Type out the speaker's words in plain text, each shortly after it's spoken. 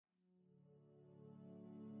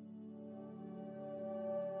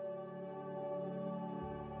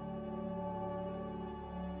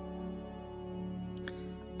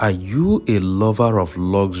Are you a lover of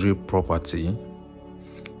luxury property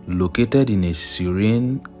located in a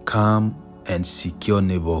serene, calm, and secure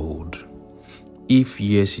neighborhood? If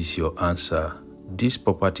yes is your answer, this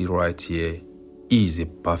property right here is a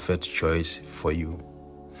perfect choice for you.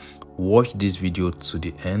 Watch this video to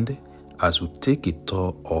the end as we take a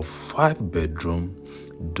tour of 5-bedroom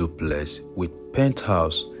duplex with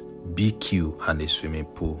penthouse, BQ, and a swimming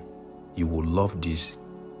pool. You will love this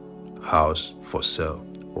house for sale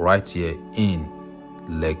right here in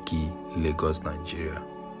Lekki, Lagos, Nigeria.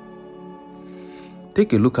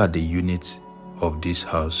 Take a look at the units of this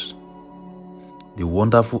house. The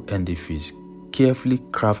wonderful edifice carefully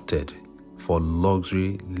crafted for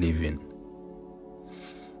luxury living.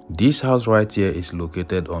 This house right here is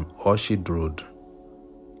located on Orchid Road,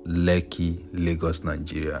 Lekki, Lagos,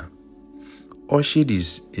 Nigeria. Orchid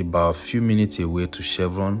is about a few minutes away to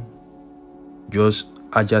Chevron, just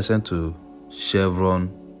adjacent to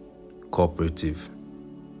Chevron Cooperative.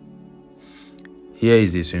 Here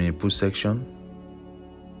is the swimming pool section,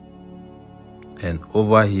 and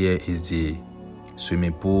over here is the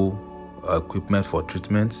swimming pool equipment for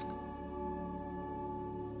treatment.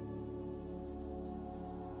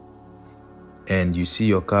 And you see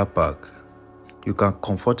your car park. You can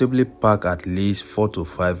comfortably park at least 4 to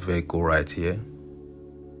 5 vehicles right here.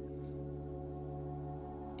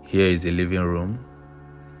 Here is the living room.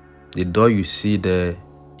 The door you see there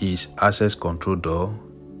is access control door.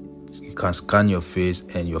 You can scan your face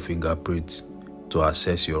and your fingerprints to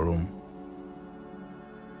access your room.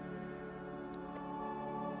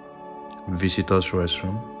 Visitors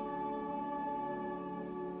restroom.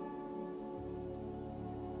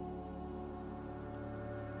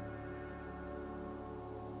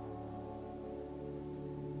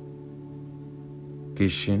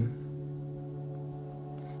 Kitchen,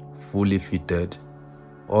 fully fitted.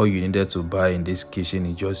 All you needed to buy in this kitchen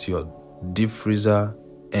is just your deep freezer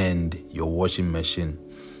and your washing machine.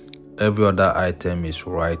 Every other item is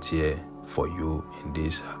right here for you in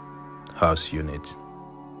this house unit.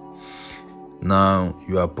 Now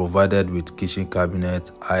you are provided with kitchen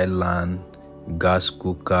cabinet, island, gas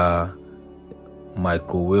cooker,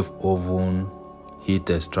 microwave oven, heat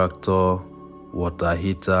extractor, water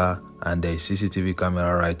heater, and a CCTV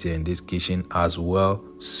camera right here in this kitchen, as well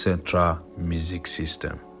central music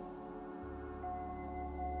system.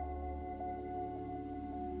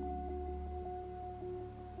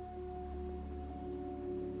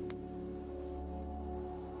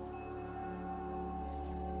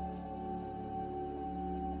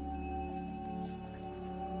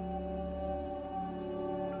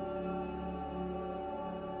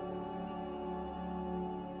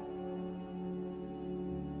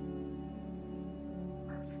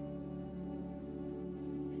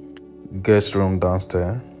 Guest room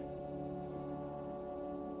downstairs.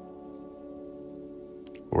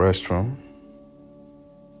 Restroom.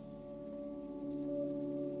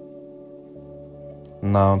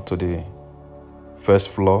 Now to the first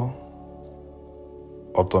floor.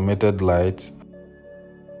 Automated lights.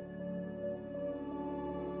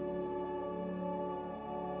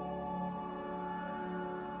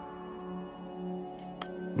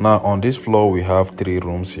 Now on this floor we have 3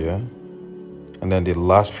 rooms here. And then the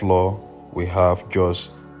last floor, we have just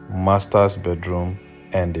master's bedroom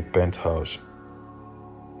and the penthouse.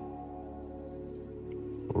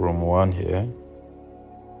 Room 1 here.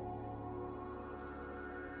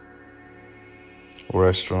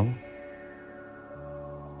 Restroom.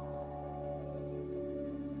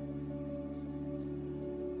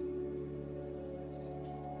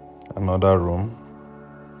 Another room.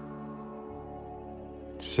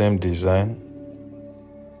 Same design.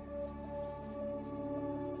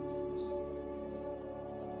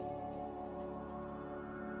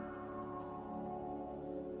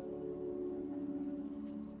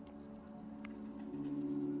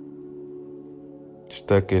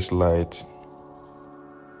 Staircase light.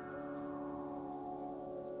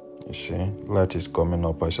 You see, light is coming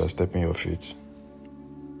up as you're stepping your feet.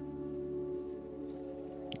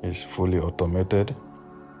 It's fully automated.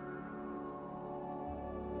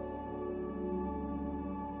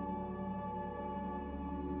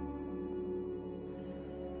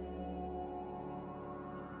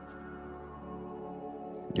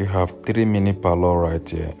 You have 3 mini parlor right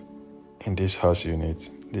here in this house unit.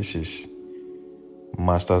 This is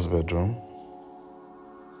master's bedroom.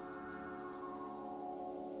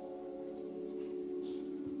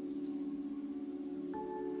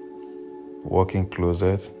 Walk-in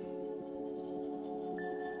closet.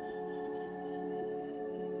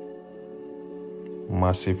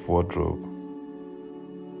 Massive wardrobe.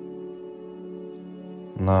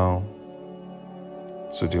 Now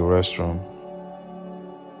to the restroom.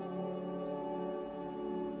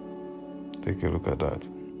 Take a look at that.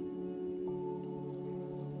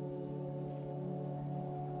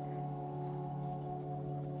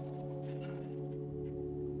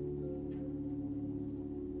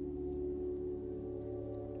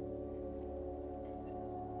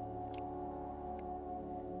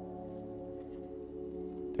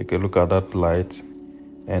 Take a look at that light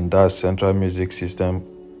and that central music system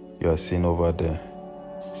you are seeing over there.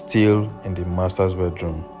 Still in the master's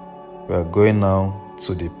bedroom. We are going now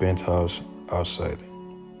to the penthouse outside.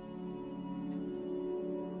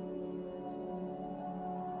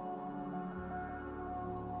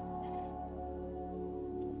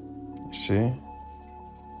 See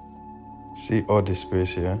all the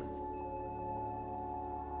space here.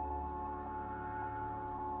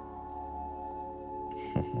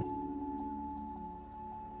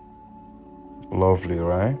 Lovely,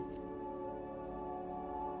 right?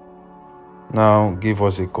 Now give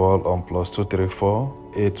us a call on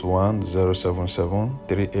 +234 81077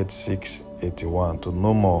 386 81 to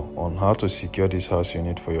know more on how to secure this house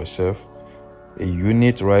unit for yourself. A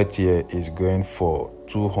unit right here is going for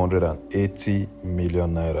 280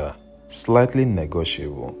 million naira, slightly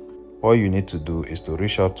negotiable. All you need to do is to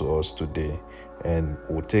reach out to us today and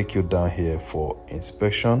we'll take you down here for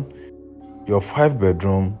inspection. Your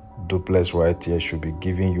 5-bedroom duplex right here should be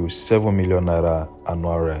giving you 7 million naira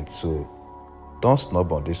annual rent. So don't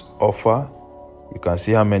snub on this offer. You can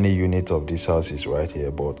see how many units of this house is right here,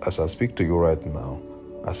 but as I speak to you right now,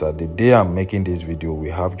 as at the day I'm making this video, we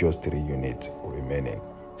have just 3 units remaining.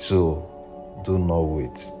 So do not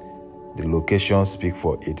wait. The location speaks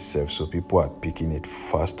for itself, so people are picking it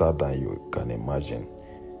faster than you can imagine.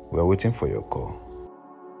 We are waiting for your call.